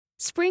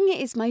Spring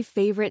is my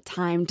favorite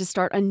time to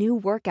start a new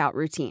workout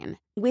routine.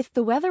 With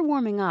the weather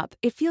warming up,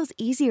 it feels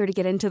easier to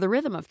get into the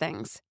rhythm of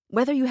things.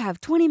 Whether you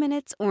have 20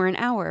 minutes or an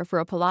hour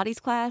for a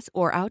Pilates class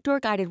or outdoor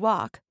guided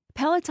walk,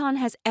 Peloton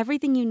has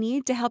everything you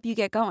need to help you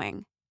get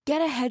going.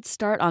 Get a head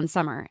start on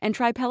summer and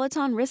try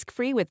Peloton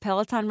risk-free with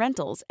Peloton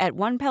Rentals at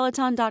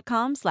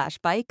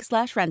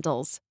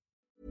onepeloton.com/bike/rentals.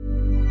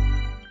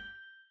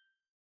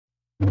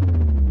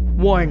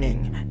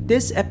 Warning: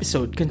 this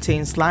episode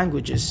contains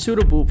languages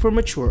suitable for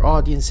mature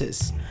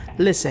audiences.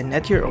 Listen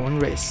at your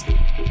own risk.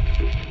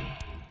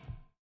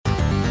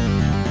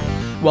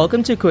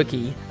 Welcome to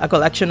Quickie, a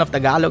collection of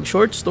Tagalog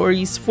short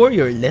stories for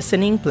your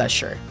listening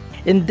pleasure.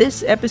 In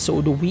this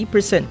episode, we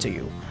present to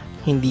you,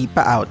 Hindi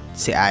pa out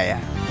si Aya.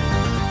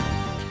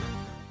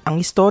 Ang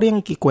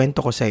istoryang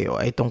kikwento ko sa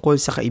iyo ay tungkol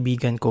sa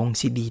kaibigan kong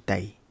si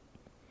Ditay.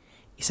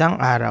 Isang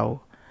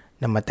araw,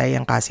 namatay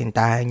ang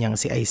kasintahan niyang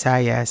si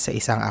Isaiah sa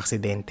isang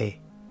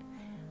aksidente.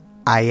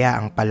 Aya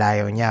ang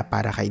palayaw niya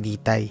para kay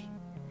Ditay.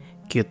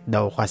 Cute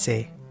daw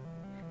kasi.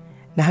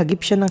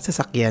 Nahagip siya ng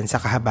sasakyan sa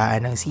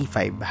kahabaan ng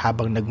C5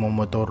 habang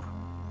nagmumotor.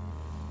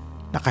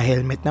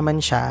 Naka-helmet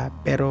naman siya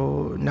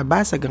pero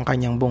nabasag ang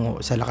kanyang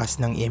bungo sa lakas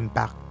ng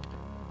impact.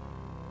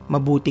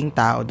 Mabuting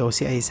tao daw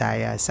si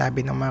Isaiah,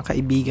 sabi ng mga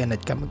kaibigan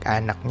at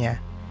kamag-anak niya.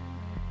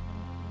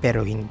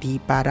 Pero hindi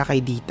para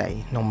kay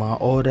Ditay nung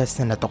mga oras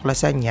na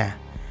natuklasan niya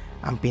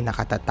ang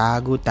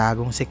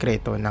pinakatatago-tagong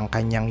sekreto ng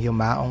kanyang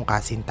yumaong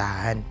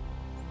kasintahan.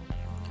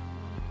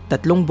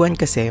 3 buwan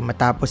kasi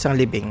matapos ang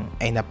libing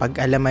ay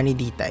napag-alaman ni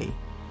Ditay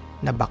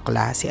na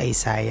bakla si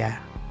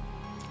Isaiah.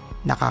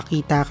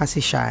 Nakakita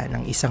kasi siya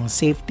ng isang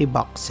safety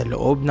box sa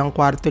loob ng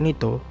kwarto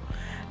nito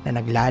na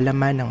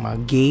naglalaman ng mga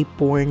gay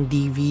porn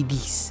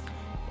DVDs,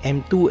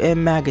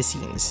 M2M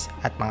magazines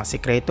at mga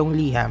sekretong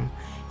liham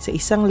sa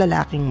isang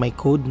lalaking may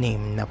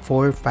codename na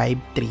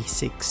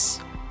 4536.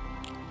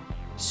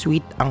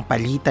 Sweet ang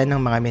palitan ng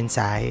mga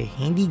mensahe,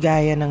 hindi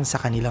gaya ng sa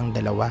kanilang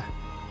dalawa.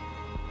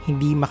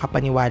 Hindi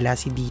makapaniwala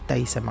si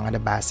Ditay sa mga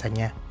nabasa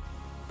niya.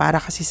 Para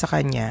kasi sa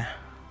kanya,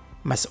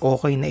 mas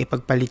okay na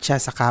ipagpalit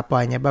siya sa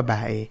kapwa niya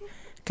babae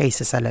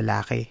kaysa sa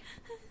lalaki.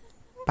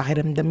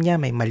 Pakiramdam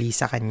niya may mali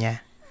sa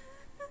kanya.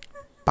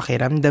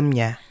 Pakiramdam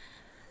niya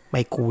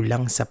may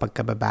kulang sa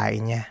pagkababae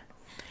niya.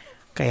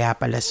 Kaya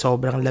pala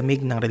sobrang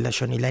lamig ng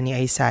relasyon nila ni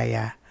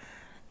Isaiah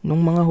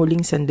nung mga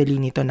huling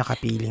sandali nito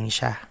nakapiling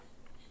siya.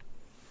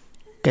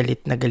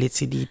 Galit na galit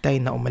si Ditay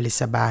na umalis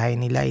sa bahay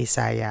nila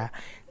Isaiah,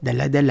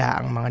 dala-dala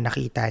ang mga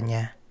nakita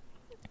niya.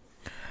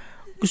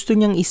 Gusto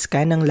niyang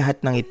iscan ang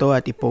lahat ng ito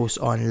at i-post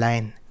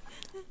online.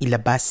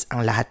 Ilabas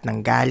ang lahat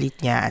ng galit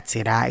niya at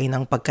sirain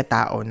ang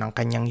pagkatao ng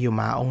kanyang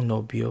yumaong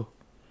nobyo.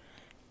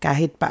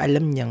 Kahit pa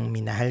alam niyang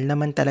minahal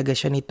naman talaga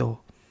siya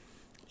nito,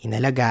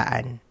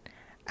 inalagaan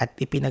at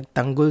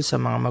ipinagtanggol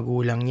sa mga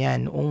magulang niya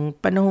noong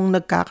panahong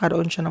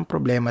nagkakaroon siya ng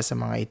problema sa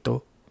mga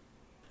ito.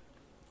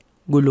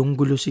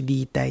 Gulong-gulo si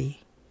Ditay.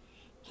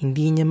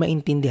 Hindi niya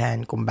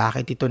maintindihan kung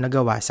bakit ito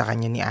nagawa sa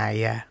kanya ni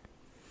Aya.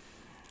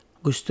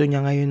 Gusto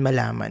niya ngayon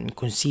malaman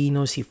kung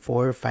sino si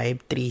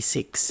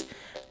 4536,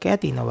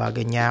 kaya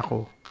tinawagan niya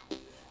ako.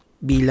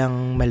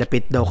 Bilang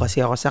malapit daw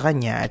kasi ako sa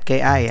kanya at kay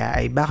Aya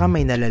ay baka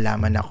may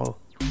nalalaman ako.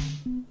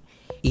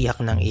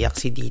 Iyak nang iyak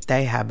si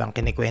Ditay habang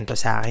kinikwento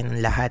sa akin ang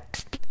lahat.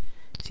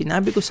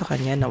 Sinabi ko sa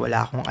kanya na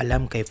wala akong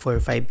alam kay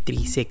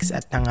 4536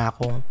 at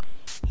nangakong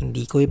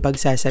hindi ko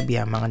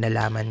ipagsasabi ang mga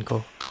nalaman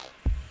ko.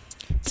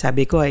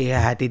 Sabi ko ay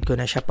ihahatid ko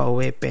na siya pa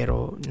uwi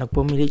pero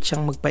nagpumilit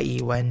siyang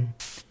magpaiwan.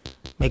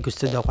 May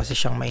gusto daw kasi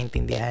siyang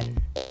maintindihan.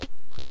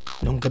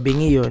 Nung gabi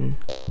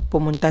ngayon,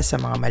 pumunta sa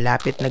mga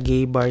malapit na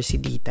gay bar si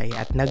Ditay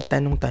at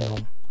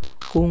nagtanong-tanong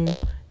kung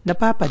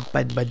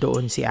napapadpad ba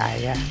doon si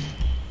Aya.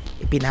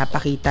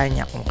 Ipinapakita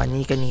niya kung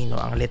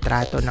kani-kanino ang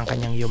litrato ng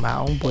kanyang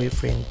yumaong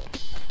boyfriend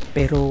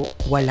pero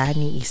wala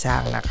ni isa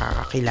ang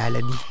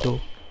nakakakilala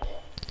dito.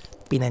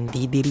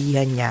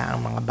 Pinandidirihan niya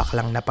ang mga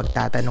baklang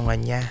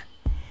napagtatanungan niya.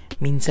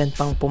 Minsan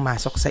pang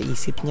pumasok sa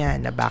isip niya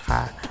na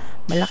baka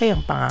malaki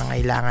ang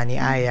pangangailangan ni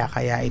Aya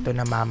kaya ito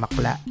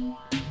namamakla.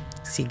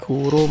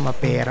 Siguro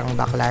maperang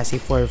bakla si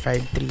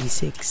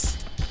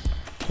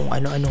 4536. Kung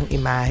ano-anong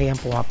imahe ang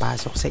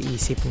pumapasok sa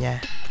isip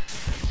niya.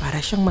 Para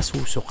siyang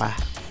masusuka.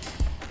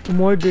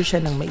 Umorder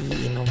siya ng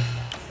maiinom.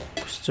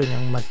 Gusto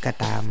niyang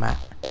magkatama.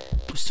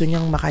 Gusto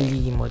niyang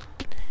makalimot.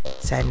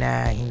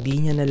 Sana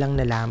hindi niya na lang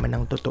nalaman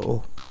ang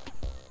totoo.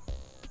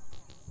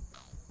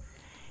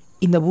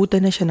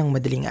 Inabutan na siya ng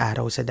madaling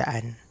araw sa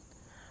daan.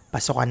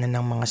 Pasokan na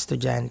ng mga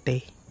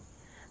estudyante.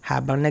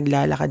 Habang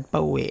naglalakad pa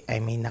uwi ay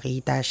may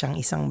nakita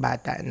siyang isang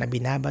bata na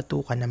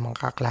binabatukan ng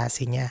mga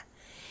kaklase niya.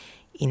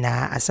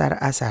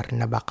 Inaasar-asar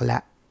na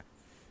bakla.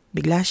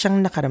 Bigla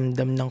siyang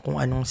nakaramdam ng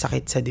kung anong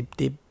sakit sa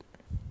dibdib.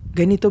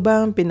 Ganito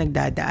ba ang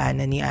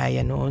pinagdadaanan ni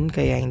Aya noon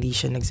kaya hindi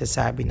siya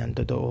nagsasabi ng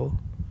totoo?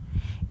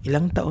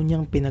 Ilang taon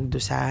niyang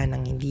pinagdusahan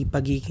ng hindi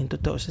pagiging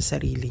totoo sa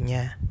sarili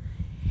niya.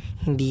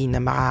 Hindi na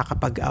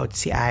makakapag-out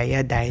si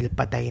Aya dahil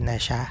patay na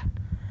siya.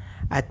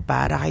 At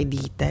para kay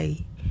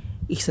Ditay,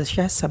 isa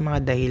siya sa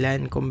mga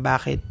dahilan kung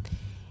bakit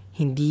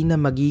Hindi na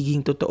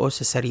magiging totoo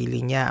sa sarili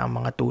niya ang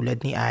mga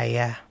tulad ni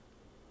Aya.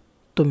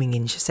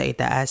 Tumingin siya sa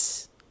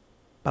itaas.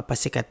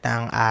 Papasikat na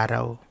ang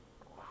araw.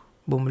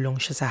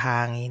 Bumulong siya sa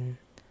hangin.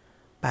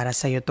 Para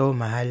sa'yo to,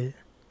 mahal.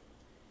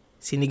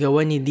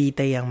 Sinigawan ni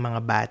Ditay ang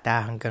mga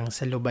bata hanggang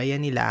sa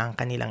lubayan nila ang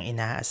kanilang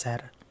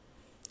inaasar.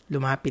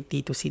 Lumapit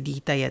dito si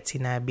Ditay at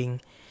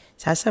sinabing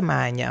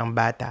sasamahan niya ang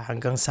bata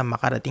hanggang sa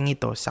makarating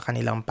ito sa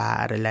kanilang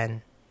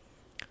paaralan.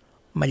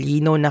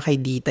 Malinaw na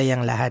kay Ditay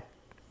ang lahat.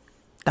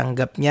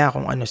 Tanggap niya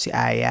kung ano si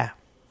Aya.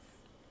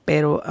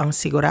 Pero ang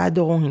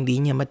sigurado kong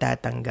hindi niya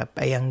matatanggap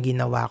ay ang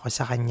ginawa ko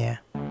sa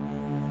kanya.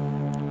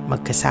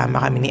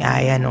 Magkasama kami ni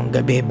Aya noong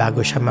gabi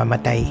bago siya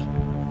mamatay.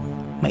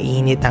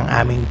 Mainit ang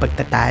aming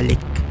pagtatalik.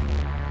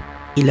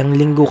 Ilang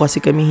linggo kasi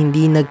kami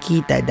hindi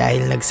nagkita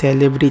dahil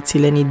nag-celebrate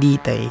sila ni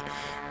Ditay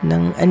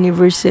ng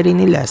anniversary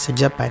nila sa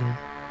Japan.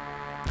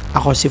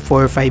 Ako si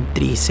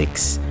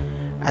 4536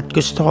 at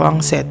gusto ko ang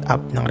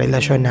setup ng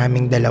relasyon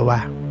naming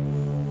dalawa.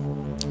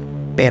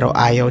 Pero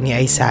ayaw ni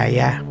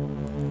Isaiah.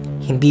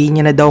 Hindi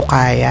niya na daw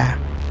kaya.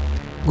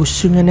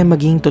 Gusto niya na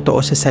maging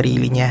totoo sa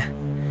sarili niya.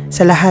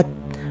 Sa lahat,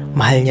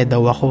 mahal niya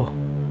daw ako.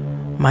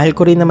 Mahal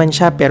ko rin naman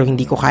siya pero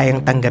hindi ko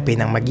kayang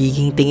tanggapin ang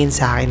magiging tingin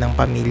sa akin ng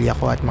pamilya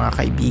ko at mga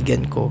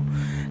kaibigan ko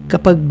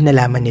kapag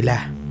nalaman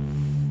nila.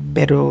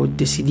 Pero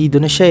desidido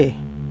na siya eh.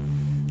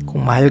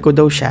 Kung mahal ko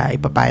daw siya,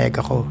 ipapayag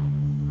ako.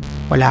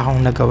 Wala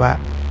akong nagawa.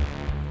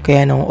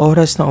 Kaya noong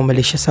oras na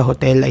umalis siya sa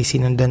hotel ay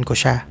sinundan ko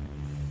siya.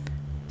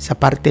 Sa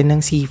parte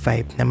ng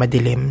C5 na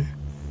madilim,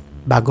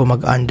 bago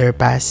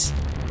mag-underpass,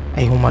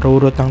 ay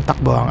humarurot ng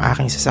takbo ang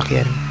aking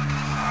sasakyan.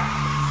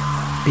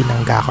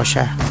 Binangga ko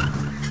siya.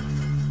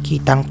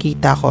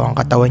 Kitang-kita ko ang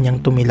katawan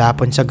niyang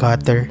tumilapon sa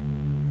gutter.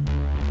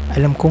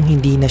 Alam kong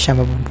hindi na siya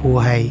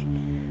mabubuhay.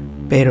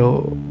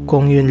 Pero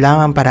kung yun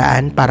lang ang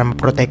paraan para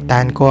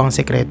maprotektahan ko ang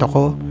sekreto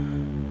ko,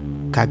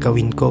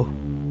 gagawin ko.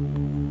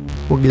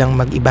 Huwag lang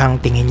mag-iba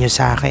ang tingin niyo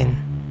sa akin.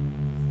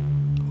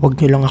 Huwag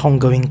niyo lang akong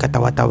gawing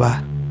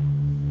katawa-tawa.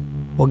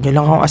 Huwag niyo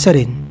lang akong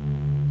asarin.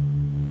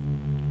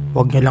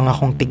 Huwag niyo lang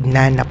akong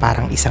tignan na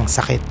parang isang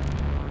sakit.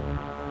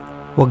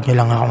 Huwag niyo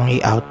lang akong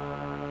i-out.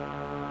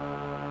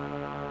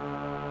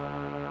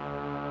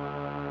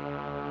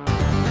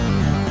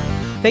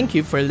 Thank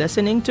you for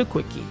listening to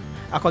Quickie,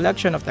 a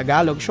collection of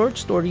Tagalog short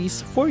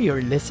stories for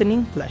your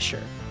listening pleasure.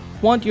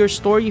 Want your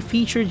story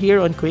featured here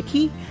on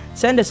Quickie?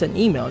 Send us an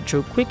email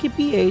through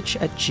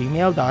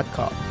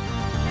quickieph@gmail.com.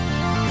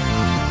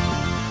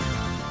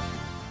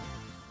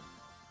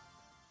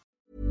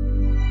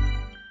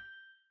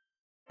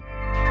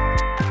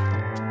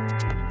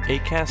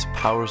 Acast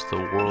powers the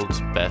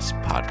world's best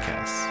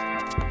podcasts.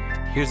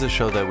 Here's a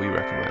show that we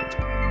recommend.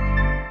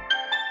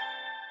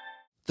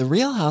 The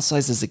Real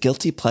Housewives is a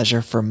guilty pleasure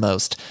for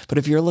most, but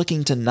if you're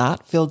looking to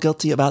not feel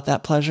guilty about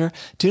that pleasure,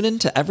 tune in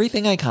to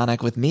Everything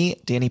Iconic with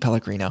me, Danny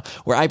Pellegrino,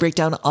 where I break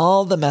down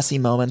all the messy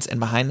moments and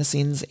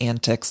behind-the-scenes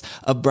antics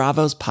of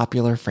Bravo's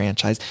popular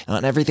franchise. And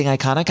on Everything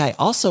Iconic, I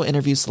also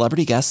interview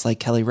celebrity guests like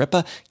Kelly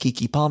Ripa,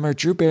 Keke Palmer,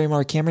 Drew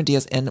Barrymore, Cameron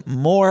Diaz, and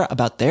more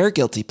about their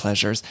guilty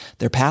pleasures,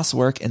 their past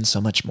work, and so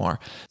much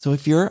more. So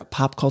if you're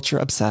pop culture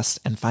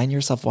obsessed and find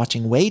yourself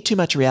watching way too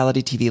much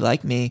reality TV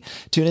like me,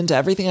 tune in to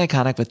Everything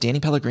Iconic with Danny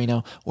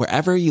Pellegrino,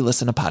 wherever you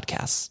listen to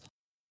podcasts.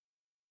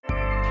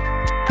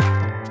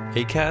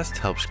 Acast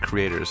helps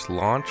creators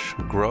launch,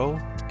 grow,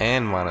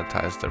 and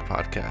monetize their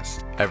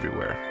podcasts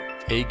everywhere.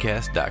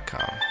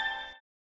 Acast.com.